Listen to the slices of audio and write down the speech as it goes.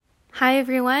Hi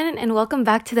everyone, and welcome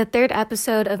back to the third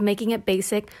episode of Making It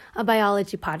Basic, a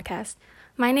biology podcast.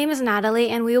 My name is Natalie,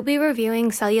 and we will be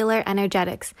reviewing cellular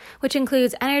energetics, which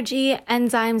includes energy,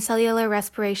 enzymes, cellular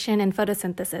respiration, and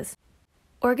photosynthesis.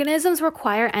 Organisms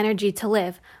require energy to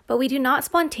live, but we do not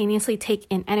spontaneously take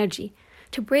in energy.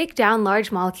 To break down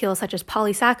large molecules such as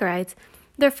polysaccharides,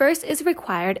 there first is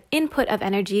required input of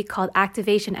energy called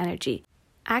activation energy.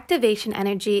 Activation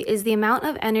energy is the amount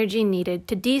of energy needed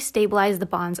to destabilize the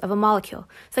bonds of a molecule,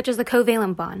 such as the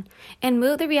covalent bond, and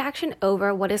move the reaction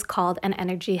over what is called an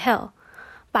energy hill.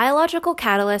 Biological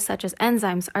catalysts such as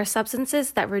enzymes are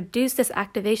substances that reduce this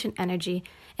activation energy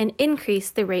and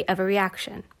increase the rate of a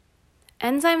reaction.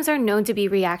 Enzymes are known to be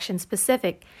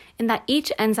reaction-specific in that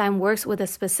each enzyme works with a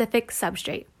specific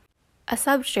substrate. A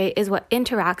substrate is what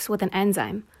interacts with an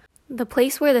enzyme. The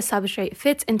place where the substrate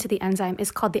fits into the enzyme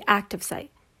is called the active site.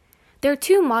 There are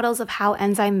two models of how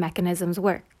enzyme mechanisms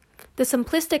work. The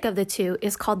simplistic of the two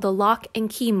is called the lock and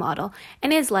key model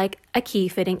and is like a key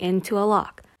fitting into a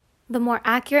lock. The more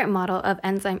accurate model of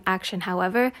enzyme action,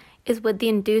 however, is with the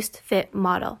induced fit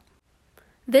model.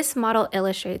 This model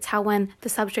illustrates how when the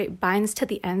substrate binds to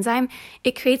the enzyme,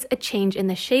 it creates a change in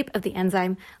the shape of the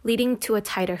enzyme, leading to a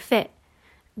tighter fit.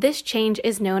 This change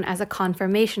is known as a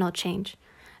conformational change.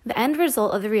 The end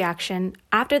result of the reaction,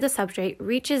 after the substrate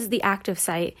reaches the active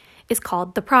site, is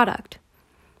called the product.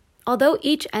 Although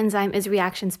each enzyme is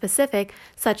reaction-specific,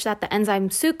 such that the enzyme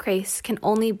sucrase can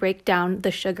only break down the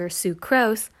sugar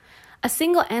sucrose, a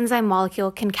single enzyme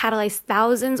molecule can catalyze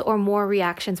thousands or more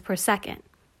reactions per second.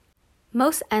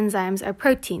 Most enzymes are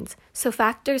proteins, so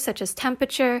factors such as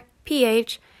temperature,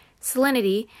 pH,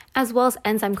 salinity, as well as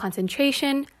enzyme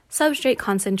concentration, substrate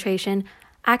concentration,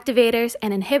 activators,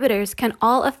 and inhibitors can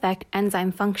all affect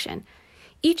enzyme function.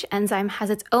 Each enzyme has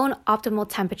its own optimal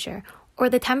temperature, or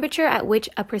the temperature at which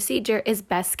a procedure is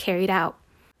best carried out.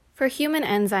 For human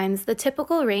enzymes, the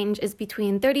typical range is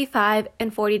between 35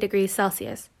 and 40 degrees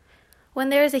Celsius. When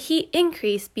there is a heat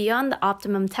increase beyond the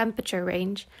optimum temperature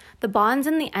range, the bonds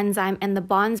in the enzyme and the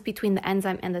bonds between the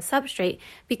enzyme and the substrate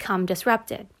become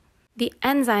disrupted. The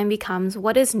enzyme becomes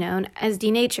what is known as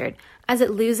denatured, as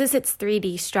it loses its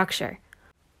 3D structure.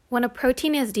 When a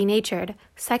protein is denatured,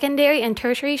 secondary and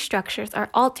tertiary structures are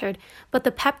altered, but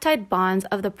the peptide bonds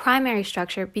of the primary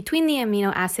structure between the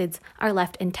amino acids are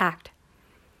left intact.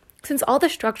 Since all the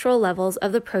structural levels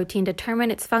of the protein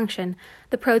determine its function,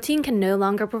 the protein can no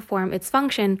longer perform its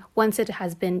function once it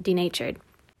has been denatured.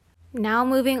 Now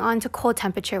moving on to cold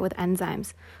temperature with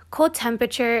enzymes. Cold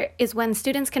temperature is when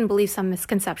students can believe some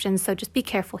misconceptions, so just be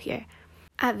careful here.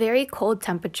 At very cold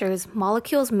temperatures,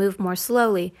 molecules move more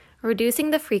slowly, reducing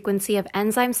the frequency of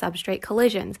enzyme-substrate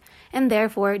collisions, and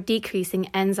therefore decreasing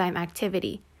enzyme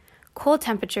activity. Cold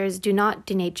temperatures do not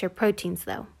denature proteins,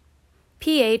 though.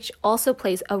 pH also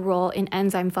plays a role in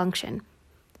enzyme function.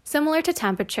 Similar to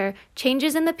temperature,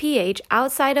 changes in the pH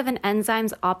outside of an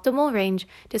enzyme's optimal range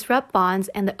disrupt bonds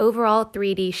and the overall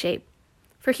 3D shape.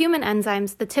 For human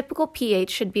enzymes, the typical pH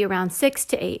should be around 6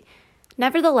 to 8.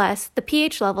 Nevertheless, the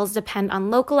pH levels depend on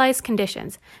localized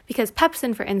conditions because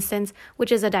pepsin, for instance,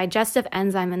 which is a digestive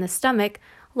enzyme in the stomach,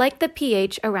 like the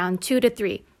pH around 2 to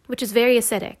 3, which is very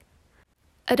acidic.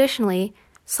 Additionally,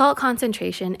 salt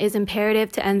concentration is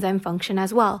imperative to enzyme function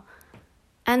as well.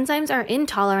 Enzymes are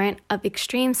intolerant of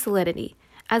extreme salinity,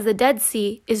 as the Dead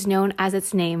Sea is known as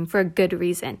its name for a good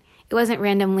reason. It wasn't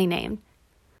randomly named.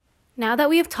 Now that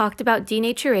we have talked about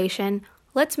denaturation,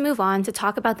 let's move on to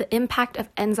talk about the impact of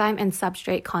enzyme and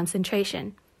substrate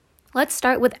concentration. Let's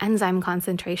start with enzyme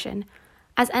concentration.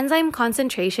 As enzyme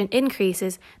concentration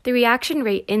increases, the reaction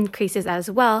rate increases as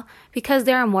well because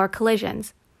there are more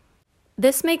collisions.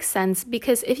 This makes sense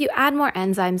because if you add more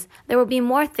enzymes, there will be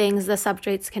more things the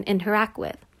substrates can interact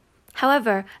with.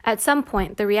 However, at some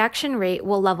point, the reaction rate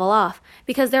will level off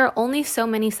because there are only so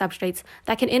many substrates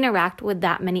that can interact with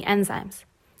that many enzymes.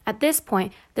 At this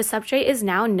point, the substrate is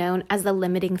now known as the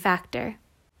limiting factor.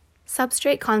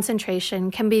 Substrate concentration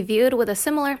can be viewed with a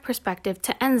similar perspective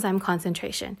to enzyme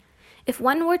concentration. If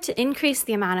one were to increase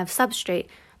the amount of substrate,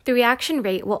 the reaction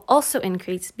rate will also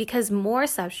increase because more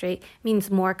substrate means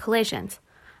more collisions.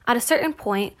 At a certain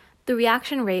point, the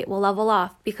reaction rate will level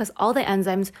off because all the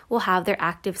enzymes will have their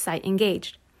active site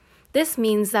engaged. This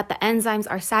means that the enzymes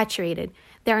are saturated.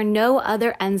 There are no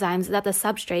other enzymes that the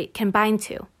substrate can bind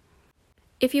to.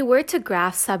 If you were to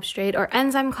graph substrate or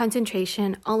enzyme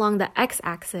concentration along the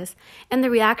x-axis and the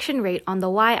reaction rate on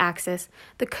the y-axis,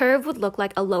 the curve would look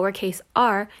like a lowercase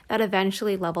r that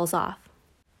eventually levels off.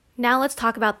 Now let's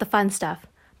talk about the fun stuff.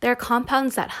 There are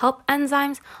compounds that help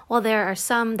enzymes, while there are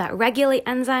some that regulate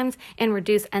enzymes and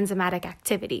reduce enzymatic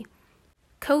activity.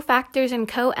 Cofactors and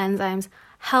coenzymes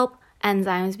help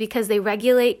enzymes because they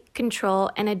regulate,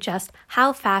 control, and adjust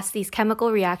how fast these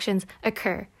chemical reactions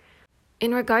occur.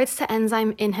 In regards to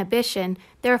enzyme inhibition,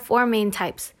 there are four main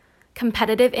types: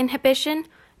 competitive inhibition,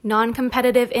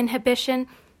 non-competitive inhibition,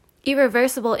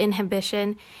 irreversible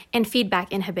inhibition, and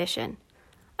feedback inhibition.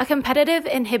 A competitive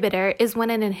inhibitor is when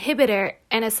an inhibitor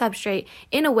and a substrate,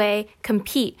 in a way,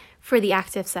 compete for the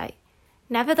active site.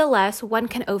 Nevertheless, one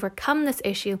can overcome this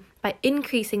issue by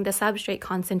increasing the substrate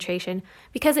concentration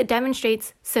because it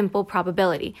demonstrates simple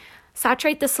probability.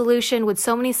 Saturate the solution with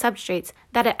so many substrates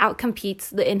that it outcompetes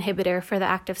the inhibitor for the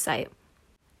active site.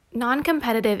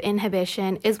 Non-competitive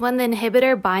inhibition is when the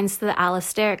inhibitor binds to the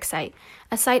allosteric site,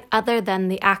 a site other than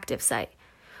the active site.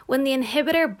 When the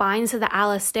inhibitor binds to the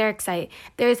allosteric site,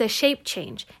 there is a shape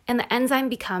change and the enzyme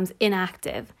becomes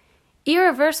inactive.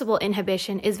 Irreversible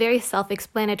inhibition is very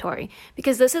self-explanatory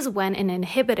because this is when an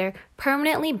inhibitor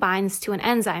permanently binds to an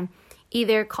enzyme,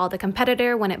 either called a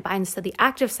competitor when it binds to the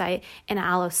active site and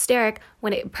allosteric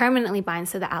when it permanently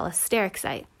binds to the allosteric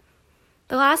site.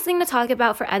 The last thing to talk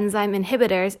about for enzyme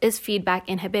inhibitors is feedback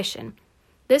inhibition.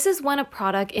 This is when a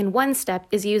product in one step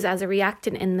is used as a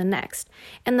reactant in the next,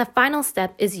 and the final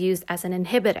step is used as an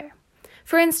inhibitor.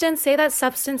 For instance, say that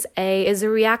substance A is a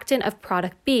reactant of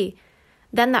product B.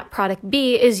 Then that product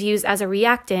B is used as a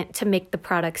reactant to make the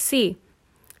product C.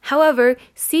 However,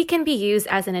 C can be used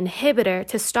as an inhibitor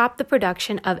to stop the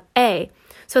production of A,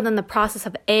 so then the process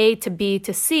of A to B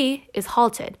to C is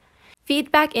halted.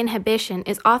 Feedback inhibition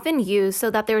is often used so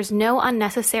that there is no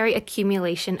unnecessary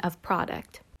accumulation of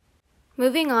product.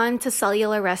 Moving on to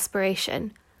cellular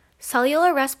respiration.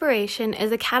 Cellular respiration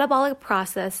is a catabolic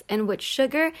process in which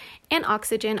sugar and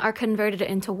oxygen are converted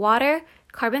into water,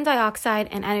 carbon dioxide,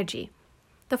 and energy.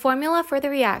 The formula for the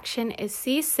reaction is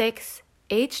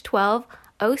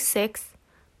C6H12O6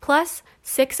 plus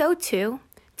 6O2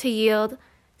 to yield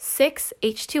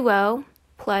 6H2O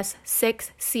plus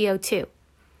 6CO2.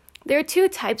 There are two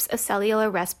types of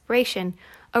cellular respiration: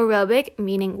 aerobic,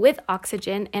 meaning with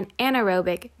oxygen, and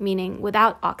anaerobic, meaning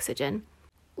without oxygen.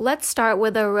 Let's start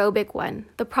with the aerobic one,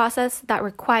 the process that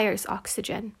requires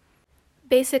oxygen.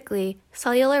 Basically,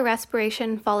 cellular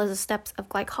respiration follows the steps of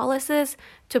glycolysis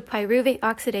to pyruvate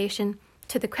oxidation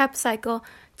to the Krebs cycle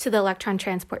to the electron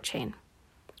transport chain.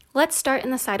 Let's start in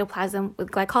the cytoplasm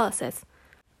with glycolysis.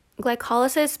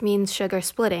 Glycolysis means sugar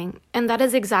splitting, and that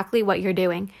is exactly what you're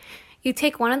doing. You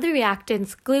take one of the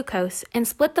reactants, glucose, and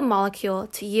split the molecule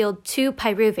to yield 2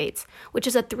 pyruvates, which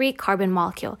is a 3-carbon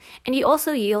molecule, and you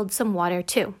also yield some water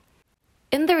too.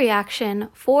 In the reaction,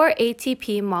 4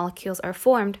 ATP molecules are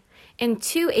formed, and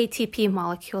 2 ATP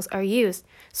molecules are used,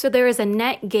 so there is a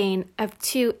net gain of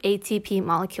 2 ATP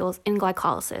molecules in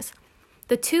glycolysis.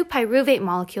 The 2 pyruvate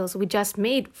molecules we just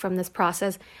made from this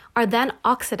process are then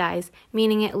oxidized,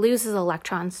 meaning it loses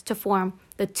electrons to form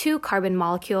the 2-carbon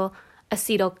molecule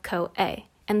acetyl-CoA,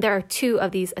 and there are 2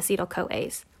 of these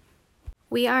acetyl-CoAs.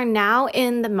 We are now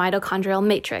in the mitochondrial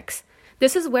matrix.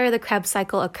 This is where the Krebs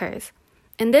cycle occurs.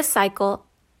 In this cycle,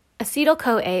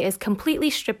 acetyl-CoA is completely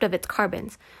stripped of its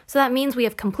carbons, so that means we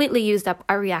have completely used up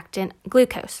our reactant,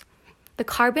 glucose. The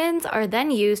carbons are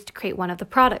then used to create one of the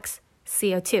products,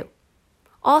 CO2.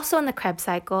 Also in the Krebs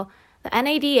cycle, the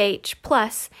NADH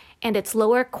plus and its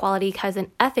lower quality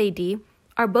cousin FAD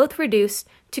are both reduced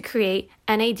to create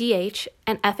NADH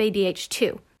and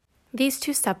FADH2. These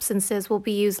 2 substances will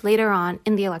be used later on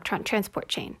in the electron transport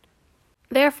chain.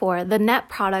 Therefore, the net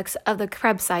products of the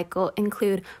Krebs cycle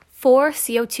include 4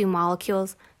 CO2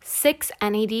 molecules, 6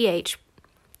 NADH,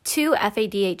 2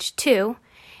 FADH2,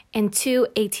 and 2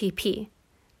 ATP.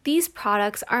 These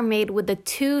products are made with the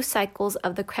 2 cycles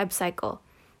of the Krebs cycle.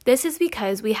 This is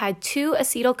because we had 2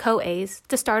 acetyl-CoAs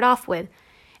to start off with,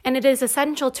 and it is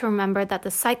essential to remember that the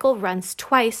cycle runs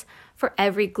twice for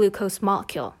every glucose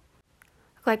molecule.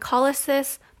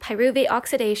 Glycolysis, pyruvate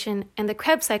oxidation, and the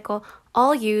Krebs cycle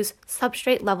all use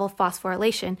substrate-level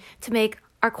phosphorylation to make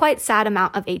our quite sad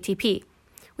amount of ATP.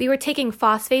 We were taking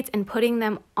phosphates and putting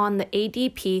them on the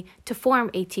ADP to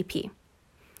form ATP.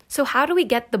 So how do we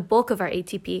get the bulk of our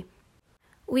ATP?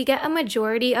 We get a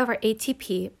majority of our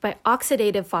ATP by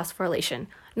oxidative phosphorylation,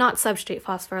 not substrate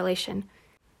phosphorylation.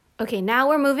 Okay, now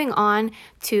we're moving on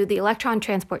to the electron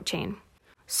transport chain.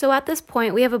 So at this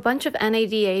point, we have a bunch of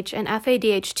NADH and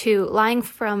FADH2 lying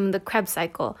from the Krebs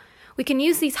cycle. We can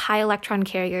use these high electron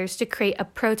carriers to create a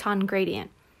proton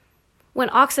gradient. When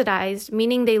oxidized,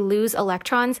 meaning they lose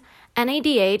electrons,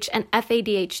 NADH and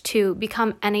FADH2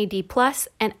 become NAD+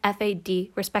 and FAD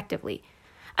respectively.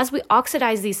 As we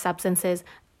oxidize these substances,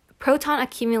 proton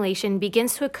accumulation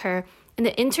begins to occur in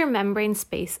the intermembrane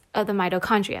space of the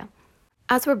mitochondria.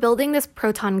 As we're building this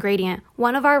proton gradient,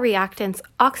 one of our reactants,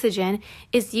 oxygen,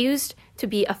 is used to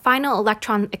be a final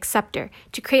electron acceptor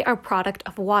to create our product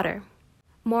of water.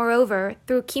 Moreover,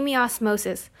 through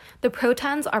chemiosmosis, the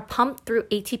protons are pumped through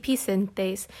ATP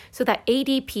synthase so that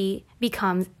ADP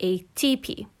becomes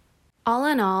ATP. All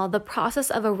in all, the process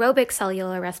of aerobic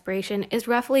cellular respiration is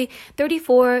roughly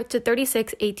 34 to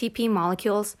 36 ATP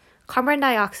molecules, carbon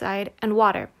dioxide, and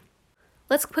water.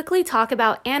 Let's quickly talk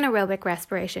about anaerobic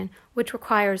respiration, which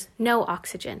requires no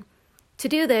oxygen. To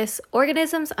do this,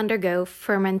 organisms undergo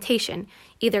fermentation,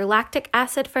 either lactic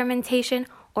acid fermentation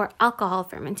or alcohol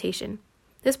fermentation.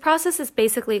 This process is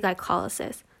basically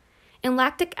glycolysis. In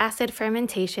lactic acid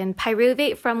fermentation,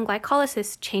 pyruvate from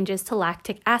glycolysis changes to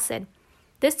lactic acid.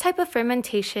 This type of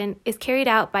fermentation is carried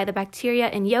out by the bacteria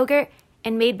in yogurt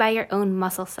and made by your own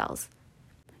muscle cells.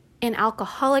 In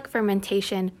alcoholic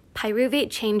fermentation, pyruvate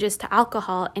changes to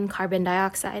alcohol and carbon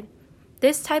dioxide.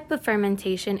 This type of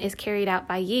fermentation is carried out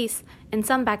by yeast and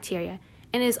some bacteria,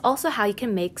 and is also how you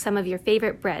can make some of your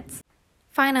favorite breads.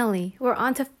 Finally, we're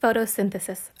on to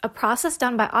photosynthesis, a process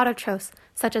done by autotrophs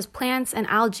such as plants and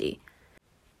algae.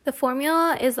 The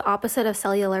formula is the opposite of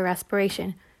cellular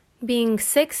respiration, being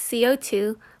 6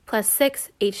 CO2 plus 6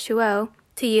 H2O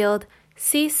to yield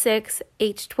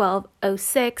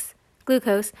C6H12O6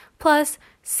 glucose plus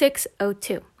 6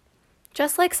 O2.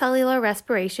 Just like cellular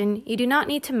respiration, you do not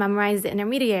need to memorize the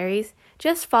intermediaries,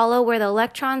 just follow where the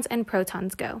electrons and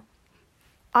protons go.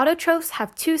 Autotrophs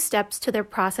have two steps to their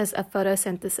process of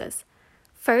photosynthesis.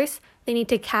 First, they need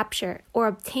to capture or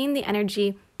obtain the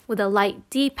energy with the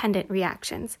light-dependent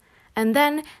reactions, and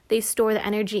then they store the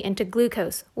energy into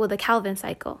glucose with the Calvin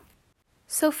cycle.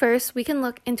 So first, we can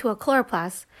look into a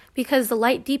chloroplast because the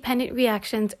light-dependent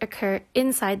reactions occur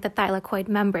inside the thylakoid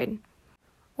membrane.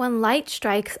 When light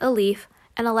strikes a leaf,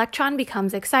 an electron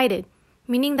becomes excited,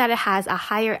 meaning that it has a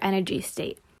higher energy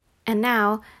state. And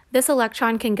now, this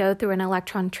electron can go through an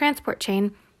electron transport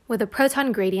chain with a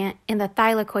proton gradient in the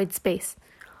thylakoid space.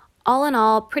 All in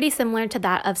all, pretty similar to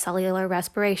that of cellular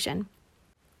respiration.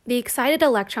 The excited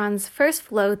electrons first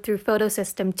flow through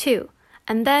photosystem 2,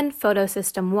 and then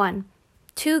photosystem 1.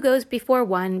 2 goes before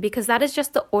 1 because that is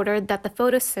just the order that the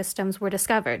photosystems were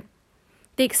discovered.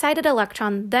 The excited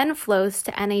electron then flows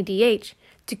to NADH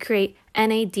to create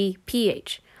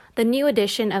NADPH. The new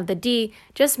addition of the D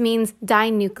just means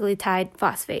dinucleotide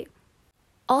phosphate.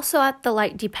 Also at the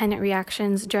light-dependent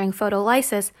reactions during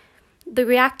photolysis, the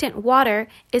reactant water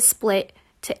is split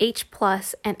to H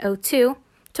plus and O2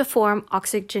 to form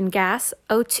oxygen gas,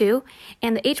 O2,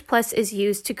 and the H plus is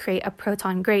used to create a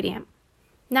proton gradient.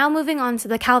 Now moving on to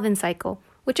the Calvin cycle,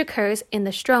 which occurs in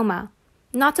the stroma.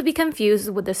 Not to be confused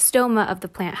with the stoma of the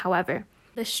plant, however.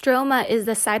 The stroma is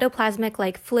the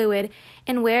cytoplasmic-like fluid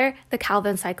and where the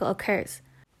Calvin cycle occurs.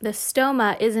 The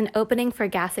stoma is an opening for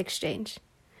gas exchange.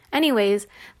 Anyways,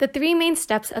 the three main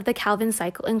steps of the Calvin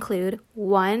cycle include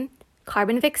 1.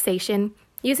 Carbon fixation,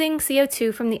 using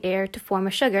CO2 from the air to form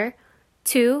a sugar.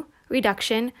 2.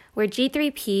 Reduction, where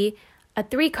G3P, a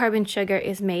 3-carbon sugar,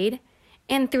 is made.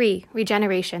 And 3.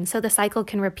 Regeneration, so the cycle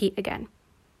can repeat again.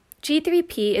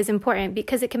 G3P is important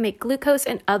because it can make glucose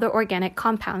and other organic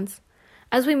compounds.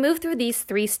 As we move through these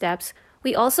 3 steps,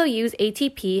 we also use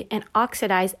ATP and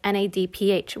oxidize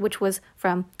NADPH, which was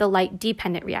from the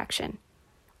light-dependent reaction.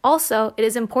 Also, it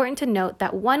is important to note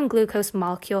that 1 glucose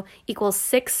molecule equals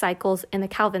 6 cycles in the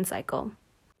Calvin cycle.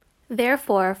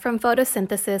 Therefore, from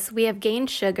photosynthesis, we have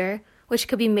gained sugar, which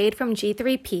could be made from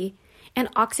G3P, and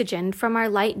oxygen from our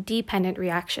light-dependent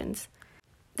reactions.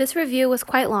 This review was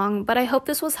quite long, but I hope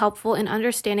this was helpful in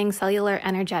understanding cellular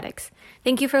energetics.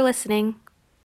 Thank you for listening.